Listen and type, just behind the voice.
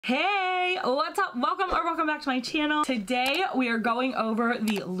Hey, what's up? Welcome back to my channel. Today we are going over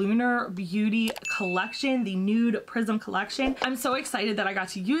the Lunar Beauty collection, the Nude Prism collection. I'm so excited that I got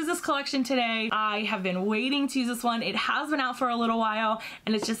to use this collection today. I have been waiting to use this one. It has been out for a little while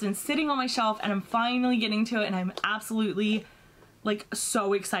and it's just been sitting on my shelf and I'm finally getting to it and I'm absolutely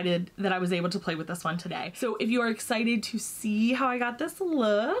so excited that I was able to play with this one today. So if you are excited to see how I got this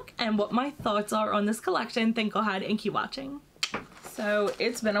look and what my thoughts are on this collection, then go ahead and keep watching. So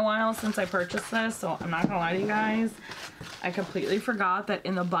it's been a while since I purchased this, so I'm not gonna lie to you guys. I completely forgot that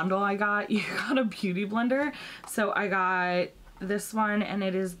in the bundle I got, you got a beauty blender. So I got this one and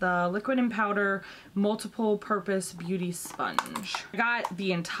it is the liquid and powder multiple purpose beauty sponge. I got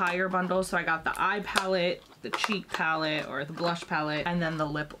the entire bundle, so I got the eye palette, the cheek palette or the blush palette, and then the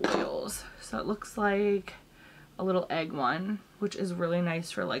lip oils. So it looks like a little egg one, which is really nice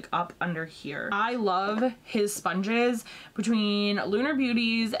for like up under here. I love his sponges between Lunar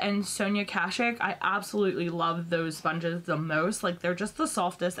Beauties and Sonia Kashuk. I absolutely love those sponges the most. Like they're just the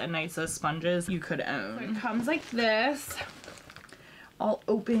softest and nicest sponges you could own. So it comes like this, all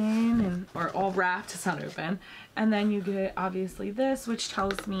open and or all wrapped, it's not open. And then you get obviously this, which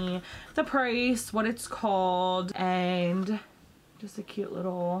tells me the price, what it's called, and just a cute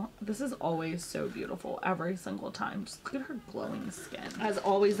little, this is always so beautiful every single time. Just look at her glowing skin. As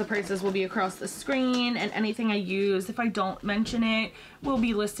always, the prices will be across the screen and anything I use, if I don't mention it, will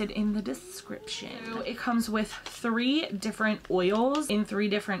be listed in the description. So it comes with 3 different oils in 3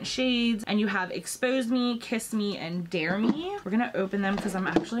 different shades and you have Expose Me, Kiss Me, and Dare Me. We're gonna open them because I'm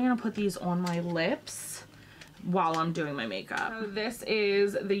actually gonna put these on my lips while I'm doing my makeup. So this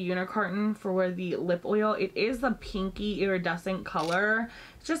is the unicorn for the lip oil. It is the pinky iridescent color.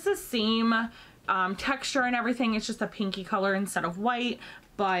 It's just the same texture and everything. It's just a pinky color instead of white,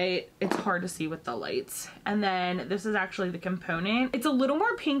 but it's hard to see with the lights. And then this is actually the component. It's a little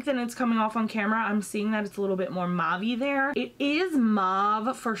more pink than it's coming off on camera. I'm seeing that it's a little bit more mauve-y there. It is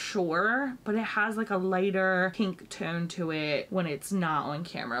mauve for sure, but it has like a lighter pink tone to it when it's not on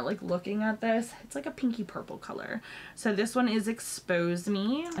camera. Like looking at this, it's like a pinky purple color. So this one is Expose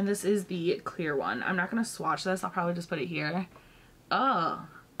Me, and this is the clear one. I'm not gonna swatch this. I'll probably just put it here. Oh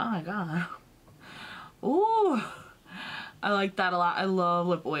my god. Ooh. I like that a lot. I love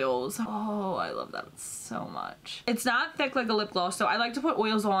lip oils. Oh, I love that so much. It's not thick like a lip gloss, so I like to put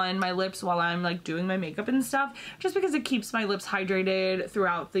oils on my lips while I'm like doing my makeup and stuff, just because it keeps my lips hydrated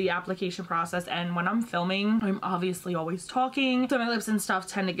throughout the application process. And when I'm filming, I'm obviously always talking, so my lips and stuff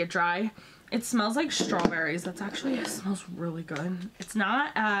tend to get dry. It smells like strawberries. That's actually, it smells really good. It's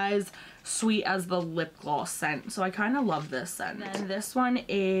not as sweet as the lip gloss scent, so I kind of love this scent. And this one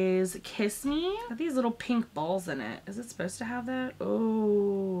is Kiss Me. Got these little pink balls in it. Is it supposed to have that?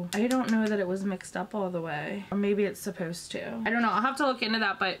 Oh, I don't know that it was mixed up all the way. Or maybe it's supposed to. I don't know. I'll have to look into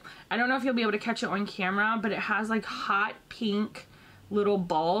that, but I don't know if you'll be able to catch it on camera, but it has like hot pink little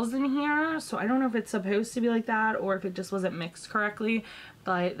balls in here, so I don't know if it's supposed to be like that or if it just wasn't mixed correctly,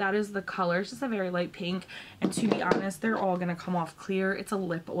 but that is the color. It's just a very light pink, and to be honest, they're all gonna come off clear. It's a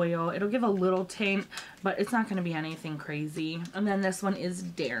lip oil. It'll give a little tint, but it's not gonna be anything crazy. And then this one is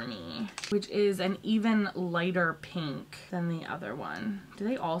Dare Me, which is an even lighter pink than the other one. Do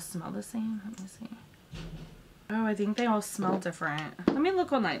they all smell the same? Let me see. Oh, I think they all smell different. Let me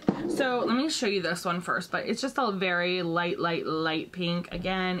look online. So let me show you this one first, but it's just a very light pink.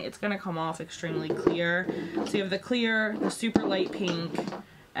 Again, it's gonna come off extremely clear. So you have the clear, the super light pink,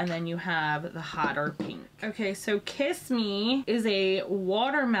 and then you have the hotter pink. Okay, so Kiss Me is a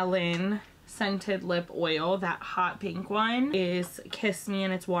watermelon scented lip oil. That hot pink one is Kiss Me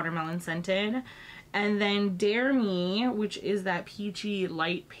and it's watermelon scented. And then Dare Me, which is that peachy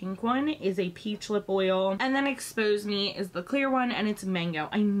light pink one, is a peach lip oil. And then Expose Me is the clear one and it's mango.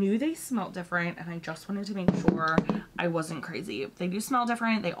 I knew they smelled different and I just wanted to make sure I wasn't crazy. They do smell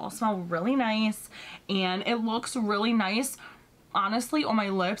different. They all smell really nice and it looks really nice. Honestly, on my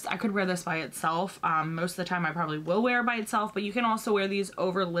lips, I could wear this by itself. Most of the time I probably will wear it by itself, but you can also wear these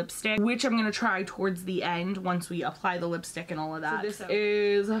over lipstick, which I'm gonna try towards the end once we apply the lipstick and all of that. So this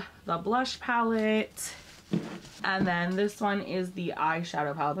is the blush palette. And then this one is the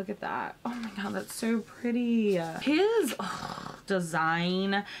eyeshadow palette. Look at that. Oh my god, that's so pretty. His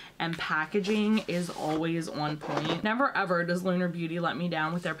design and packaging is always on point. Never ever does Lunar Beauty let me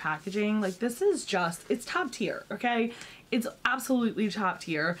down with their packaging. Like this is just, it's top tier, okay? It's absolutely top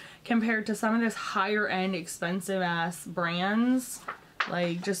tier compared to some of this higher end expensive ass brands.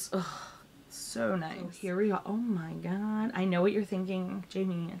 Like just, so nice. So here we go. Oh my god. I know what you're thinking,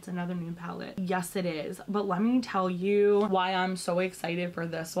 Jamie, it's another nude palette. Yes, it is. But let me tell you why I'm so excited for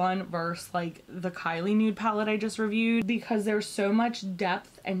this one versus like the Kylie nude palette I just reviewed, because there's so much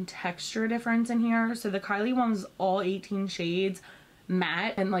depth and texture difference in here. So the Kylie one's all 18 shades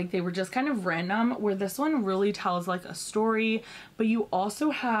matte and like they were just kind of random, where this one really tells like a story. But you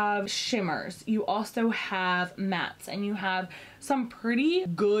also have shimmers, you also have mattes, and you have some pretty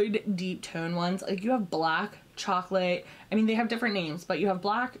good deep tone ones. Like you have black, chocolate, I mean they have different names, but you have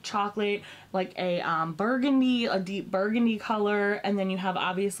black, chocolate, like a burgundy, a deep burgundy color, and then you have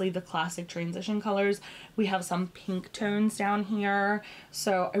obviously the classic transition colors. We have some pink tones down here.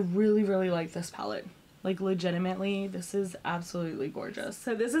 So I really like this palette. Like legitimately, this is absolutely gorgeous.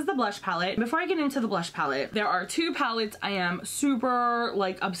 So this is the blush palette. Before I get into the blush palette, there are two palettes I am super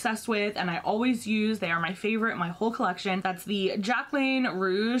like obsessed with and I always use. They are my favorite in my whole collection. That's the Jacqueline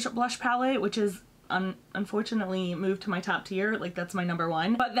Rouge blush palette, which is unfortunately moved to my top tier. Like that's my number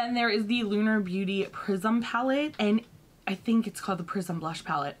one. But then there is the Lunar Beauty Prism palette, and I think it's called the Prism blush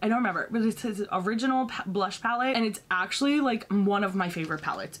palette. I don't remember, but it's his original blush palette, and it's actually like one of my favorite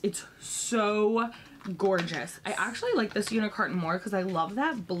palettes. It's so gorgeous. I actually like this unicorn more because I love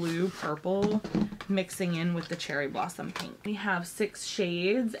that blue purple mixing in with the cherry blossom pink. We have 6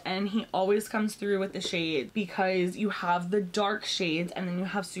 shades, and he always comes through with the shades because you have the dark shades and then you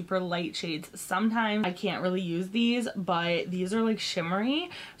have super light shades. Sometimes I can't really use these, but these are like shimmery,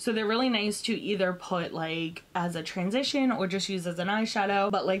 so they're really nice to either put like as a transition or just use as an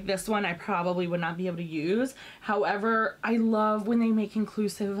eyeshadow. But like this one I probably would not be able to use. However, I love when they make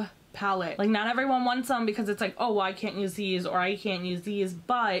inclusive palette. Like not everyone wants them because it's like, oh well, I can't use these or I can't use these,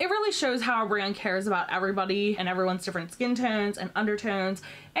 but it really shows how a brand cares about everybody and everyone's different skin tones and undertones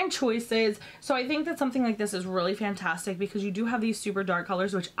and choices. So I think that something like this is really fantastic because you do have these super dark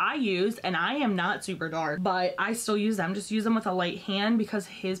colors, which I use, and I am not super dark, but I still use them. Just use them with a light hand because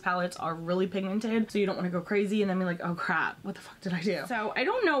his palettes are really pigmented, so you don't want to go crazy and then be like, oh crap, what the fuck did I do? So I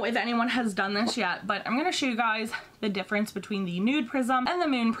don't know if anyone has done this yet, but I'm gonna show you guys the difference between the Nude Prism and the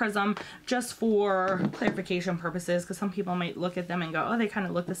Moon Prism just for clarification purposes, because some people might look at them and go, oh, they kind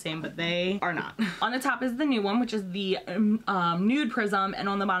of look the same, but they are not. On the top is the new one, which is the Nude Prism, and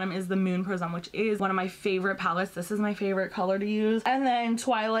on the bottom is the Moon Prism, which is one of my favorite palettes. This is my favorite color to use. And then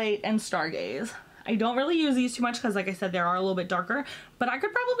Twilight and Stargaze. I don't really use these too much because like I said, they are a little bit darker, but I could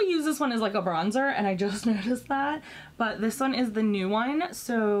probably use this one as like a bronzer, and I just noticed that. But this one is the new one,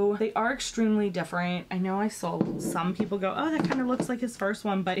 so they are extremely different. I know I saw some people go, oh, that kind of looks like his first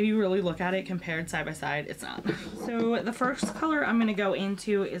one, but if you really look at it compared side by side, it's not. So the first color I'm gonna go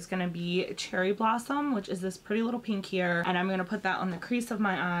into is gonna be Cherry Blossom, which is this pretty little pink here, and I'm gonna put that on the crease of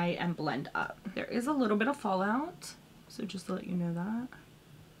my eye and blend up. There is a little bit of fallout, so just to let you know that.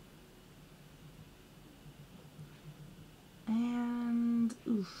 And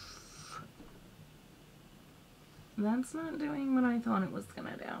oof, that's not doing what I thought it was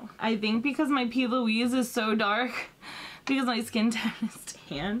gonna do. I think because my P. Louise is so dark, because my skin tone is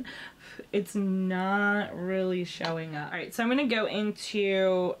tan, it's not really showing up. All right, so I'm gonna go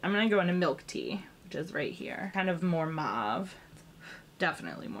into Milk Tea, which is right here, kind of more mauve,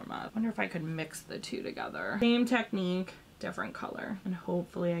 definitely more mauve. I wonder if I could mix the two together. Same technique, different color, and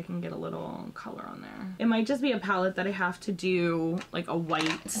hopefully I can get a little color on there. It might just be a palette that I have to do like a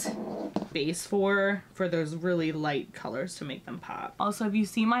white base for those really light colors to make them pop. Also, if you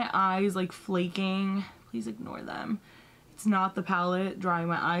see my eyes like flaking, please ignore them. It's not the palette drying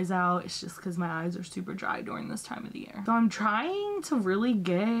my eyes out, it's just because my eyes are super dry during this time of the year. So I'm trying to really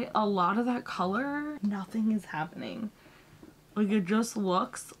get a lot of that color. Nothing is happening. Like it just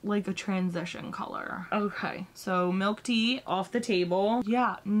looks like a transition color. Okay, so Milk Tea off the table.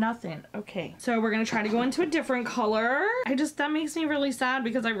 Yeah, nothing. Okay, so we're gonna try to go into a different color. That makes me really sad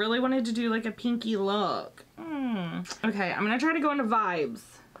because I really wanted to do like a pinky look. Okay, I'm gonna try to go into Vibes.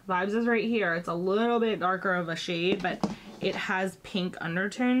 Vibes is right here. It's a little bit darker of a shade, but it has pink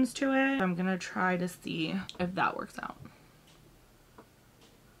undertones to it. I'm gonna try to see if that works out.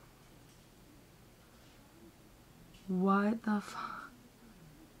 What the fuck?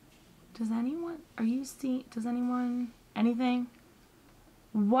 Does anyone, anything?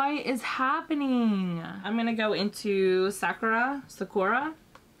 What is happening? I'm gonna go into Sakura,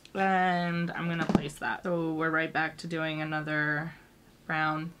 and I'm gonna place that. So we're right back to doing another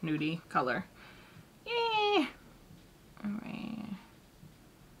brown nudie color. Yay! Alright.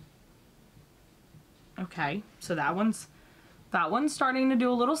 Okay, so that one's starting to do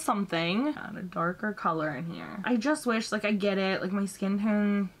a little something. Got a darker color in here. I just wish, like, I get it, like my skin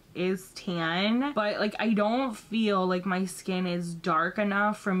tone is tan, but like I don't feel like my skin is dark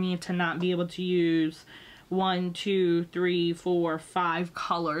enough for me to not be able to use 1, 2, 3, 4, 5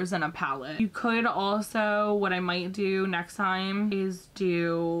 colors in a palette. You could also, what I might do next time is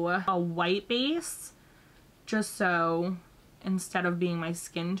do a white base, just so instead of being my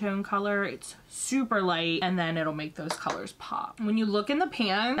skin tone color, it's super light, and then it'll make those colors pop. When you look in the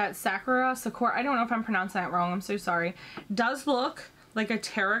pan, that Sakura, I don't know if I'm pronouncing that wrong, I'm so sorry, does look like a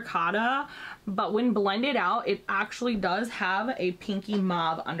terracotta, but when blended out, it actually does have a pinky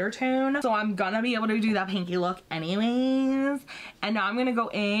mauve undertone. So I'm gonna be able to do that pinky look anyways. And now I'm gonna go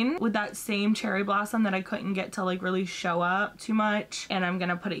in with that same cherry blossom that I couldn't get to like really show up too much, and I'm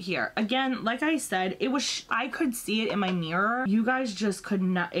gonna put it here. Again, like I said, it was, I could see it in my mirror. You guys just could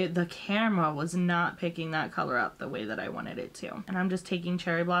not, the camera was not picking that color up the way that I wanted it to. And I'm just taking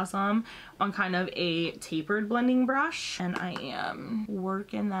cherry blossom on kind of a tapered blending brush, and I am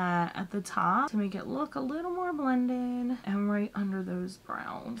working that at the top to make it look a little more blended and right under those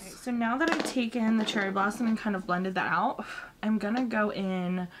brows. Okay, so now that I've taken the cherry blossom and kind of blended that out, I'm gonna go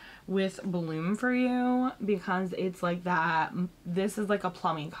in with Bloom For You, because it's like that, this is like a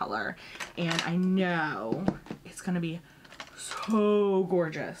plummy color, and I know it's gonna be so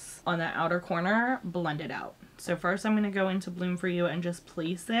gorgeous on that outer corner blended out. So first I'm gonna go into Bloom For You and just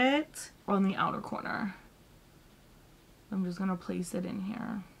place it on the outer corner. I'm just gonna place it in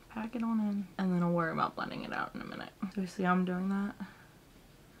here, pack it on in, and then I'll worry about blending it out in a minute. So you see how I'm doing that?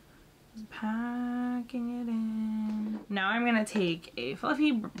 Just packing it in. Now I'm gonna take a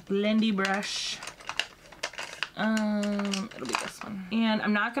fluffy blendy brush. It'll be this one. And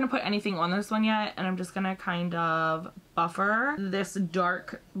I'm not gonna put anything on this one yet, and I'm just gonna kind of buffer this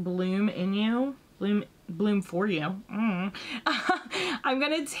dark bloom in you. Bloom for you. I'm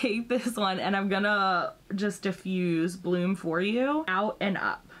gonna take this one and I'm gonna just diffuse Bloom For You out and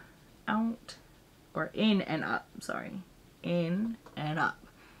up. Out, or in and up, sorry. In and up.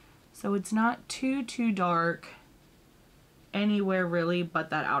 So it's not too dark anywhere really but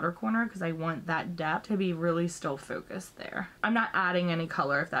that outer corner, because I want that depth to be really still focused there. I'm not adding any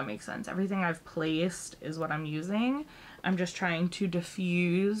color, if that makes sense. Everything I've placed is what I'm using. I'm just trying to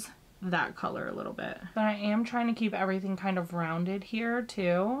diffuse that color a little bit. But I am trying to keep everything kind of rounded here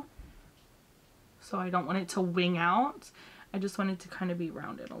too, so I don't want it to wing out. I just want it to kind of be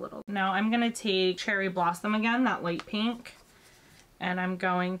rounded a little. Now I'm gonna take Cherry Blossom again, that light pink, and I'm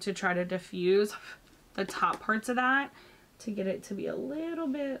going to try to diffuse the top parts of that to get it to be a little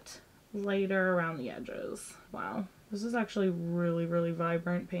bit lighter around the edges. Wow, this is actually really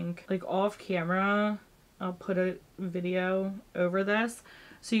vibrant pink. Like off camera, I'll put a video over this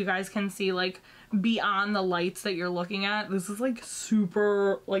so you guys can see like beyond the lights that you're looking at. This is like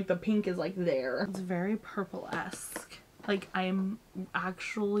super, like the pink is like there. It's very purple-esque. Like I'm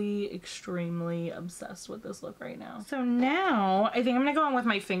actually extremely obsessed with this look right now. So now I think I'm gonna go in with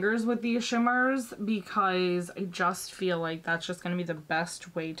my fingers with these shimmers, because I just feel like that's just gonna be the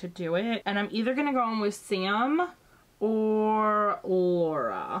best way to do it. And I'm either gonna go in with Sam or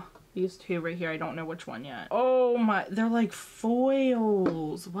Laura. These two right here, I don't know which one yet. Oh my, they're like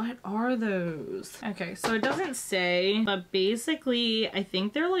foils. What are those? Okay, so it doesn't say, but basically I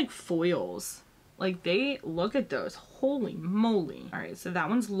think they're like foils. Like they, look at those, holy moly. All right, so that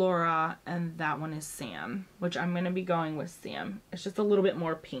one's Laura and that one is Sam, which I'm gonna be going with Sam. It's just a little bit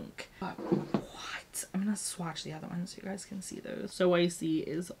more pink. But what? I'm gonna swatch the other one so you guys can see those. So Icy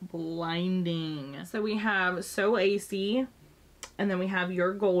is blinding. So we have So Icy, and then we have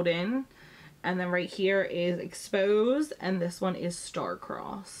Your Golden, and then right here is Exposed, and this one is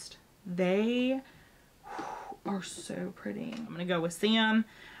Star-Crossed. They are so pretty. I'm gonna go with Sam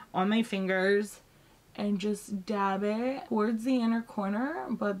on my fingers and just dab it towards the inner corner,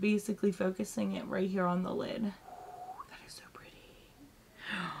 but basically focusing it right here on the lid. Ooh, that is so pretty.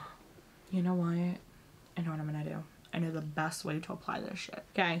 You know what? I know what I'm gonna do. I know the best way to apply this shit.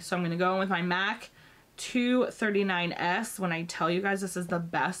 Okay, so I'm gonna go in with my MAC 239S. When I tell you guys this is the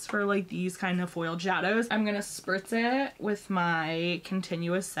best for like these kind of foil shadows, I'm gonna spritz it with my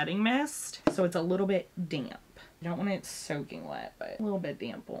continuous setting mist so it's a little bit damp. I don't want it soaking wet, but a little bit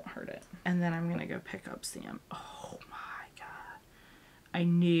damp won't hurt it. And then I'm gonna go pick up Sam. Oh my god, I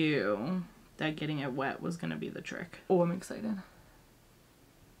knew that getting it wet was gonna be the trick. Oh, I'm excited.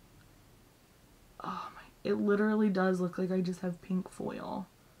 Oh my, it literally does look like I just have pink foil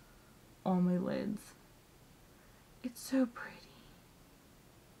on my lids. It's so pretty.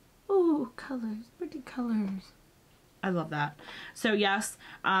 Oh, colors, pretty colors. I love that. So yes,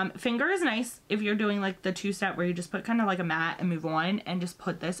 finger is nice if you're doing like the two-step where you just put kind of like a matte and move on and just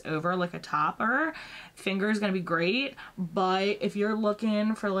put this over like a topper. Finger is going to be great, but if you're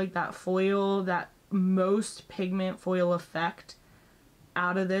looking for like that foil, that most pigment foil effect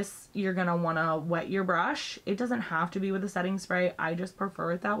out of this, you're gonna want to wet your brush. It doesn't have to be with a setting spray. I just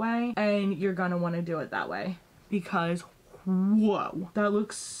prefer it that way, and you're gonna want to do it that way because whoa, that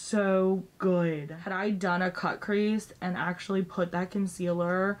looks so good. Had I done a cut crease and actually put that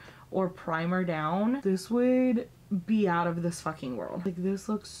concealer or primer down, this would be out of this fucking world. Like, this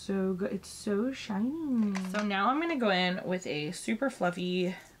looks so good. It's so shiny. So now I'm gonna go in with a super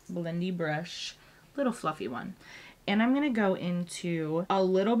fluffy blendy brush, little fluffy one, and I'm gonna go into a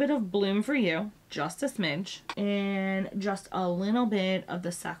little bit of Bloom For You, just a smidge, and just a little bit of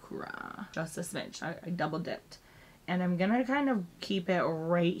the Sakura, just a smidge. I double dipped. And I'm gonna kind of keep it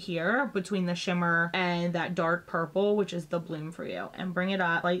right here between the shimmer and that dark purple, which is the Bloom For You, and bring it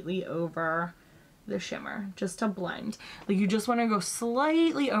up slightly over the shimmer just to blend. Like, you just want to go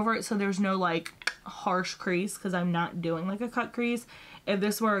slightly over it so there's no like harsh crease, because I'm not doing like a cut crease. If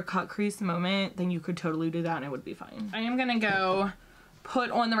this were a cut crease moment, then you could totally do that and it would be fine. I am gonna go put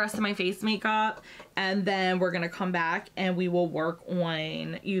on the rest of my face makeup, and then we're gonna come back and we will work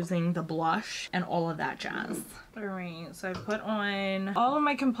on using the blush and all of that jazz. All right, so I put on all of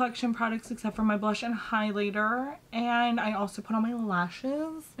my complexion products except for my blush and highlighter, and I also put on my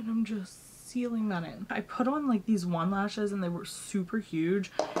lashes, and I'm just sealing that in. I put on like these one lashes and they were super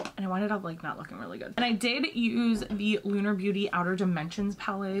huge, and I wound up like not looking really good. And I did use the Lunar Beauty Outer Dimensions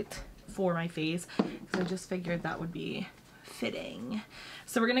palette for my face because I just figured that would be fitting.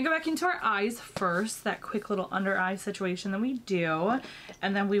 So we're gonna go back into our eyes first, that quick little under eye situation that we do,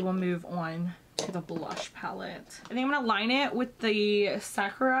 and then we will move on to the blush palette. I think I'm gonna line it with the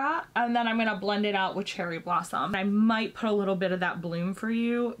Sakura, and then I'm gonna blend it out with Cherry Blossom. I might put a little bit of that Bloom For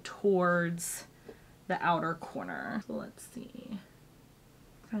You towards the outer corner. So let's see,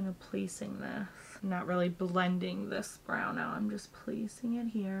 kind of placing this. I'm not really blending this brown out, I'm just placing it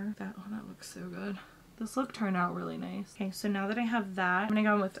here. That looks so good. This look turned out really nice. Okay, so now that I have that, I'm gonna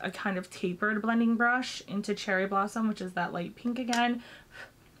go in with a kind of tapered blending brush into Cherry Blossom, which is that light pink again.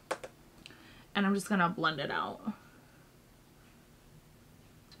 And I'm just gonna blend it out.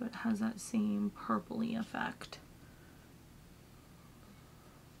 So it has that same purpley effect.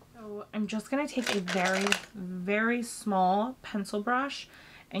 So I'm just gonna take a very, very small pencil brush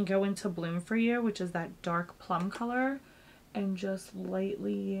and go into Bloom For You, which is that dark plum color, and just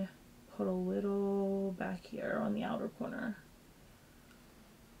lightly put a little back here on the outer corner.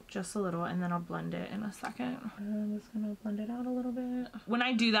 Just a little, and then I'll blend it in a second. I'm just gonna blend it out a little bit. When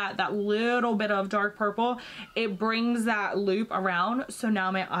I do that, that little bit of dark purple, it brings that loop around, so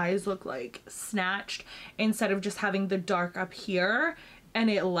now my eyes look like snatched instead of just having the dark up here and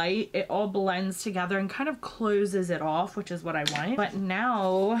it light. It all blends together and kind of closes it off, which is what I want. But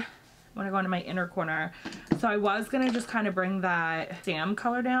now I want to go into my inner corner. So I was going to just kind of bring that Sam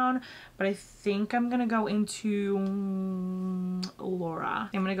color down, but I think I'm going to go into Laura.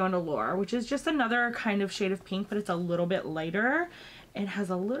 I'm going to go into Laura, which is just another kind of shade of pink, but it's a little bit lighter. It has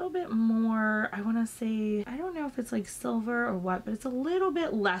a little bit more, I want to say, I don't know if it's like silver or what, but it's a little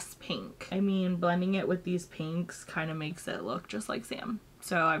bit less pink. I mean, blending it with these pinks kind of makes it look just like Sam.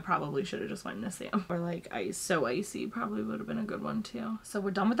 So I probably should have just went into Sam. Or like Ice So Icy probably would have been a good one too. So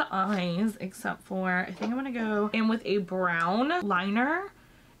we're done with the eyes, except for I think I'm gonna go in with a brown liner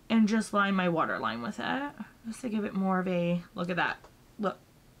and just line my waterline with it. Just to give it more of a, look at that. Look,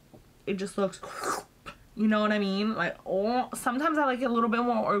 it just looks, you know what I mean? Like, oh, sometimes I like it a little bit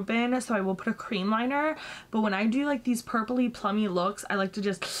more open, so I will put a cream liner. But when I do like these purpley plummy looks, I like to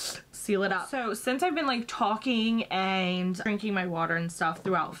just seal it up. So since I've been like talking and drinking my water and stuff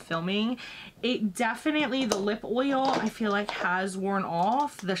throughout filming, it definitely, the lip oil I feel like has worn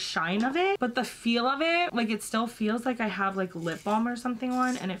off the shine of it, but the feel of it, like it still feels like I have like lip balm or something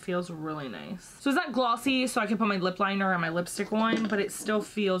on, and it feels really nice. So it's not glossy, so I can put my lip liner and my lipstick on, but it still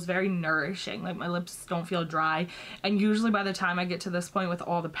feels very nourishing. Like my lips don't feel dry, and usually by the time I get to this point with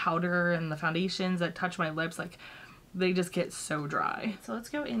all the powder and the foundations that touch my lips, like they just get so dry. So let's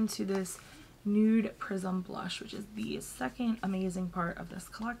go into this Nude Prism blush, which is the second amazing part of this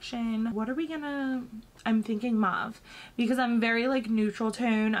collection. What are we gonna, I'm thinking mauve, because I'm very like neutral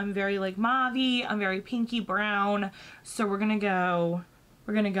tone, I'm very like mauve-y, I'm very pinky brown, so we're gonna go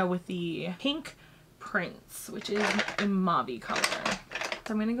with the Pink Prince, which is a mauve color.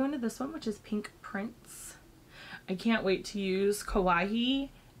 So I'm gonna go into this one, which is Pink Prince. I can't wait to use Kawaii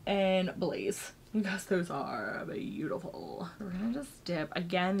and Blaze, because those are beautiful. We're gonna just dip.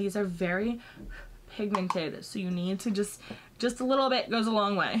 Again, these are very pigmented, so you need to just a little bit goes a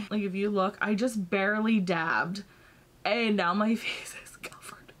long way. Like if you look, I just barely dabbed and now my face is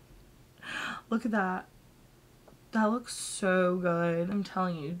covered. Look at that. That looks so good. I'm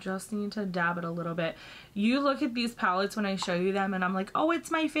telling you, just need to dab it a little bit. You look at these palettes when I show you them and I'm like, oh,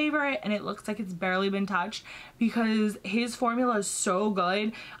 it's my favorite, and it looks like it's barely been touched because his formula is so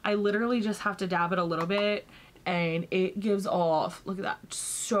good. I literally just have to dab it a little bit and it gives off, look at that,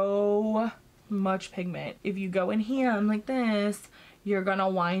 so much pigment. If you go in here like this, you're gonna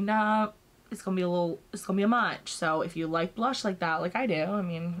wind up, it's gonna be a much. So if you like blush like that, like I do, I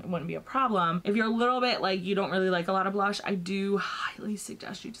mean, it wouldn't be a problem. If you're a little bit like you don't really like a lot of blush, I do highly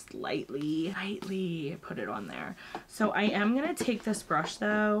suggest you just lightly put it on there. So I am gonna take this brush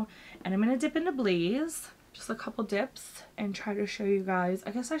though, and I'm gonna dip into Blaze, just a couple dips, and try to show you guys.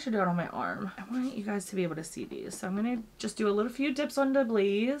 I guess I should do it on my arm. I want you guys to be able to see these. So I'm gonna just do a little few dips onto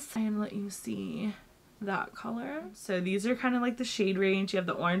Blaze and let you see that color. So these are kind of like the shade range. You have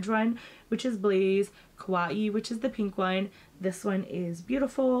the orange one, which is Blaze, Kawaii, which is the pink one. This one is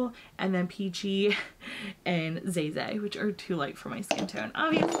Beautiful, and then Peachy and Zay, which are too light for my skin tone,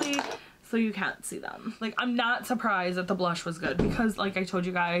 obviously, so you can't see them. Like, I'm not surprised that the blush was good because, like I told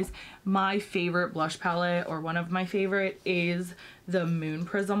you guys, my favorite blush palette, or one of my favorite, is the Moon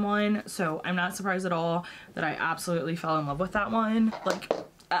Prism one. So I'm not surprised at all that I absolutely fell in love with that one. Like,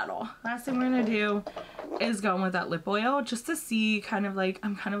 at all. Last thing we're gonna do is go in with that lip oil just to see kind of like,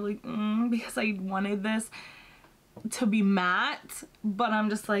 I'm kind of like, because I wanted this to be matte, but I'm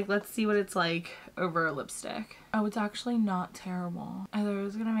just like, let's see what it's like over a lipstick. Oh, it's actually not terrible. I thought it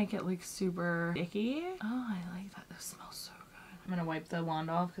was gonna make it like super icky. Oh, I like that. This smells so good. I'm gonna wipe the wand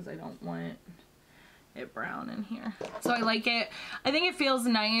off because I don't want it brown in here. So I like it. I think it feels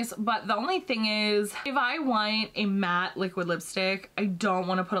nice, but the only thing is, if I want a matte liquid lipstick, I don't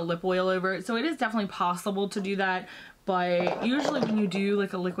want to put a lip oil over it. So it is definitely possible to do that, but usually when you do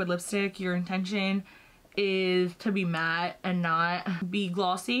like a liquid lipstick, your intention is to be matte and not be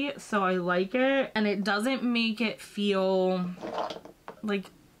glossy. So I like it, and it doesn't make it feel like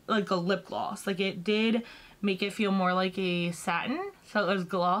a lip gloss. Like, it did make it feel more like a satin, so it was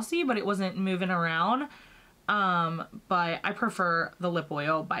glossy, but it wasn't moving around. But I prefer the lip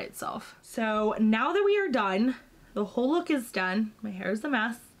oil by itself. So now that we are done, the whole look is done. My hair is a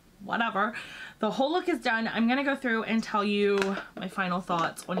mess, whatever. The whole look is done. I'm gonna go through and tell you my final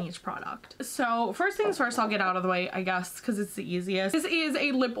thoughts on each product. So first things first, I'll get out of the way, I guess, because it's the easiest. This is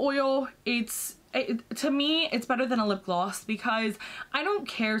a lip oil. To me, it's better than a lip gloss because I don't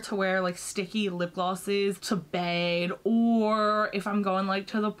care to wear like sticky lip glosses to bed, or if I'm going like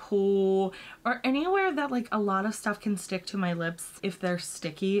to the pool, or anywhere that like a lot of stuff can stick to my lips if they're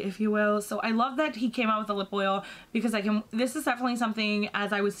sticky, if you will. So I love that he came out with a lip oil because this is definitely something,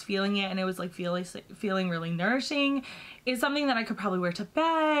 as I was feeling it and it was like feeling really nourishing, is something that I could probably wear to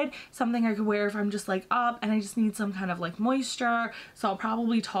bed, something I could wear if I'm just like up and I just need some kind of like moisture. So I'll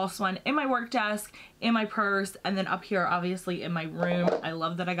probably toss one in my work desk, in my purse, and then up here obviously in my room. I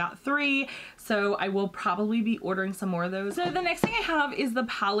love that I got 3, so I will probably be ordering some more of those. So the next thing I have is the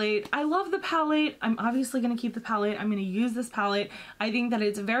palette. I love the palette. I'm obviously gonna keep the palette. I'm gonna use this palette. I think that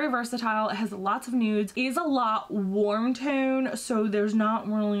it's very versatile. It has lots of nudes. It is a lot warm tone, so there's not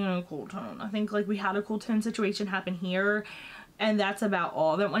really a cool tone. I think like we had a cool tone situation happen here, and that's about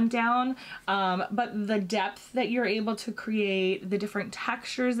all that went down. But the depth that you're able to create, the different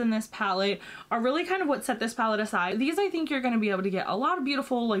textures in this palette are really kind of what set this palette aside. These, I think you're gonna be able to get a lot of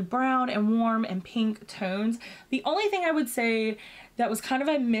beautiful like brown and warm and pink tones. The only thing I would say that was kind of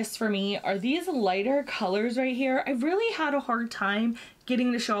a miss for me are these lighter colors right here. I really had a hard time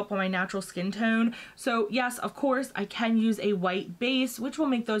getting to show up on my natural skin tone. So yes, of course, I can use a white base, which will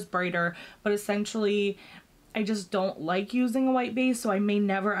make those brighter, but essentially I just don't like using a white base, so I may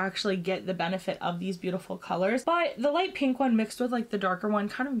never actually get the benefit of these beautiful colors. But the light pink one mixed with like the darker one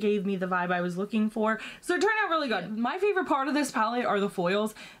kind of gave me the vibe I was looking for, so it turned out really good. My favorite part of this palette are the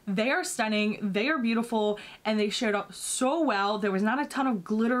foils. They are stunning, they are beautiful, and they showed up so well. There was not a ton of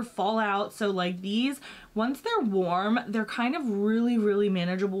glitter fallout, so like these, once they're warm, they're kind of really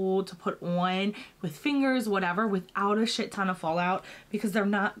manageable to put on with fingers, whatever, without a shit ton of fallout, because they're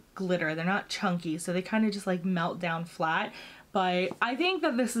not glitter, they're not chunky, so they kind of just like melt down flat. But I think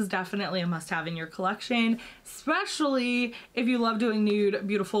that this is definitely a must-have in your collection, especially if you love doing nude,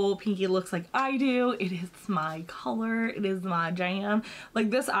 beautiful, pinky looks like I do. It is my color. It is my jam.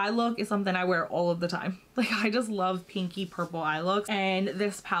 Like, this eye look is something I wear all of the time. Like, I just love pinky purple eye looks, and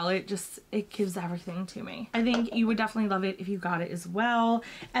this palette just, it gives everything to me. I think you would definitely love it if you got it as well.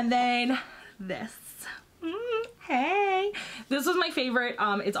 And then this. Hey, this was my favorite.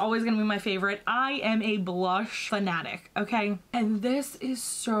 It's always gonna be my favorite. I am a blush fanatic, okay? And this is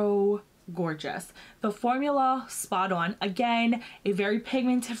so gorgeous. The formula, spot on. Again, a very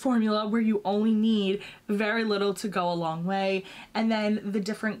pigmented formula where you only need very little to go a long way. And then the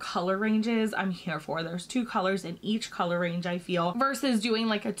different color ranges I'm here for. There's 2 colors in each color range, I feel, versus doing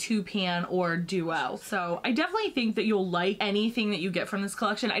like a 2-pan or duo. So I definitely think that you'll like anything that you get from this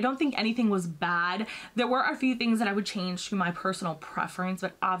collection. I don't think anything was bad. There were a few things that I would change to my personal preference,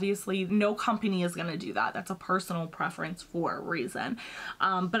 but obviously no company is gonna do that. That's a personal preference for a reason.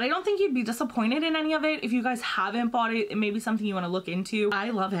 But I don't think you'd be disappointed in any of it. If you guys haven't bought it, it may be something you want to look into. I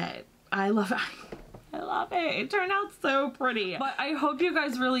love it. I love it. I love it. It turned out so pretty. But I hope you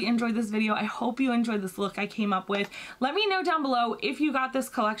guys really enjoyed this video. I hope you enjoyed this look I came up with. Let me know down below if you got this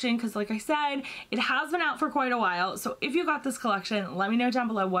collection, because like I said, it has been out for quite a while. So if you got this collection, let me know down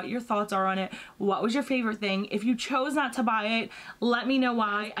below what your thoughts are on it. What was your favorite thing? If you chose not to buy it, let me know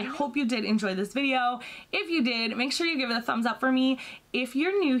why. I hope you did enjoy this video. If you did, make sure you give it a thumbs up for me. If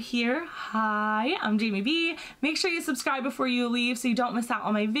you're new here, hi, I'm Jamie B. Make sure you subscribe before you leave so you don't miss out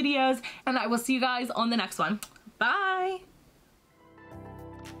on my videos, and I will see you guys on the next one. Bye!